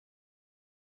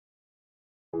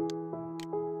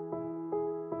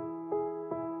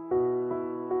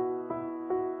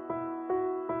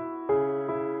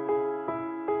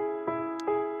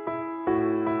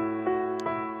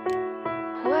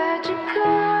Where'd you go?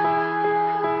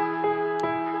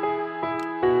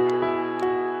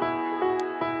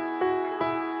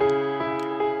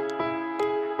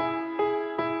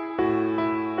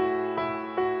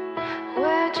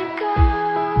 Where'd you go?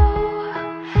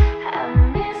 I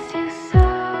miss you so.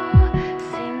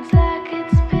 Seems like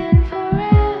it's been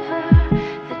forever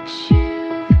that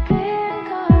you've been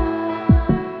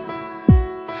gone.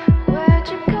 Where'd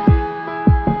you go?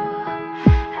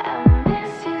 I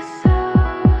miss you so.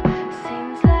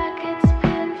 Seems like it's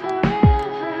been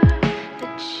forever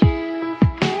that you've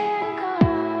been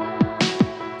gone.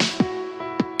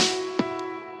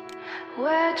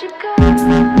 Where'd you go?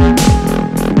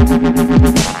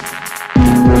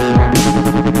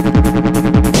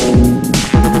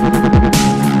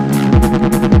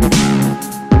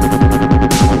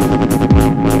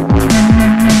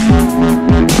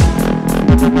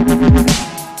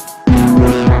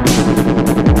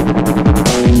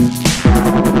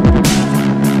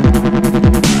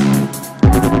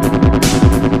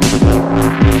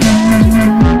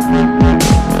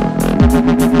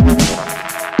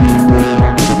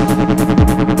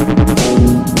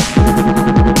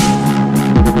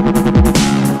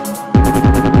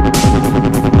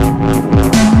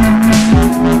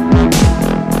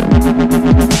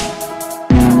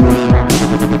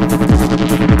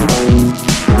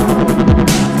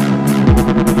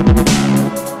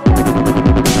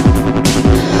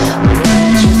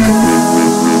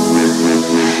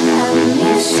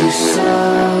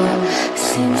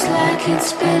 Seems like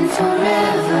it's been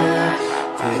forever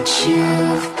that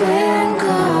you've been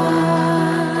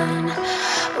gone.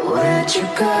 Where'd you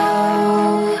go?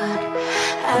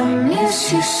 I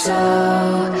miss you so.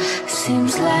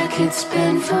 Seems like it's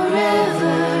been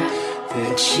forever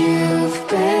that you've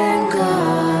been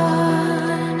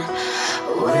gone.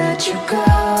 Where'd you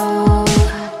go?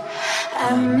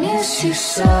 I miss you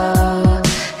so.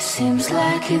 Seems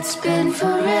like it's been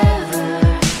forever